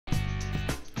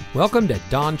Welcome to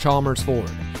Don Chalmers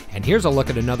Ford, and here's a look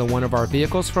at another one of our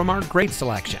vehicles from our great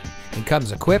selection. It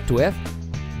comes equipped with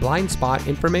blind spot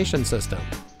information system,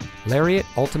 Lariat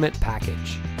Ultimate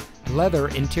Package, leather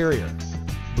interior,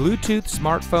 Bluetooth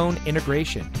smartphone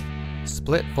integration,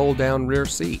 split fold-down rear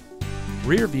seat,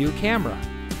 rear view camera,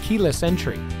 keyless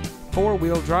entry,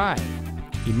 four-wheel drive,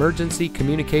 emergency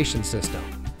communication system,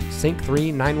 Sync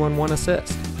 3 911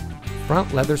 assist,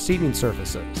 front leather seating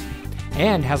surfaces,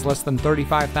 and has less than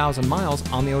 35,000 miles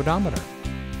on the odometer.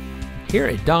 Here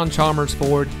at Don Chalmers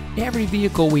Ford, every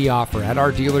vehicle we offer at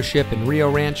our dealership in Rio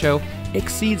Rancho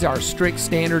exceeds our strict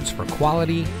standards for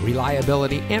quality,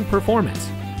 reliability, and performance.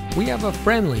 We have a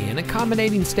friendly and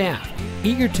accommodating staff,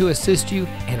 eager to assist you,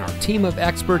 and our team of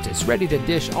experts is ready to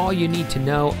dish all you need to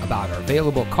know about our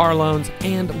available car loans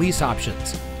and lease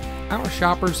options. Our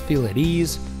shoppers feel at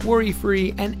ease,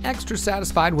 worry-free, and extra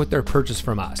satisfied with their purchase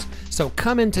from us. So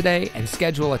come in today and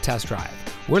schedule a test drive.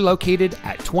 We're located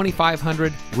at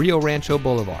 2500 Rio Rancho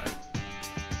Boulevard.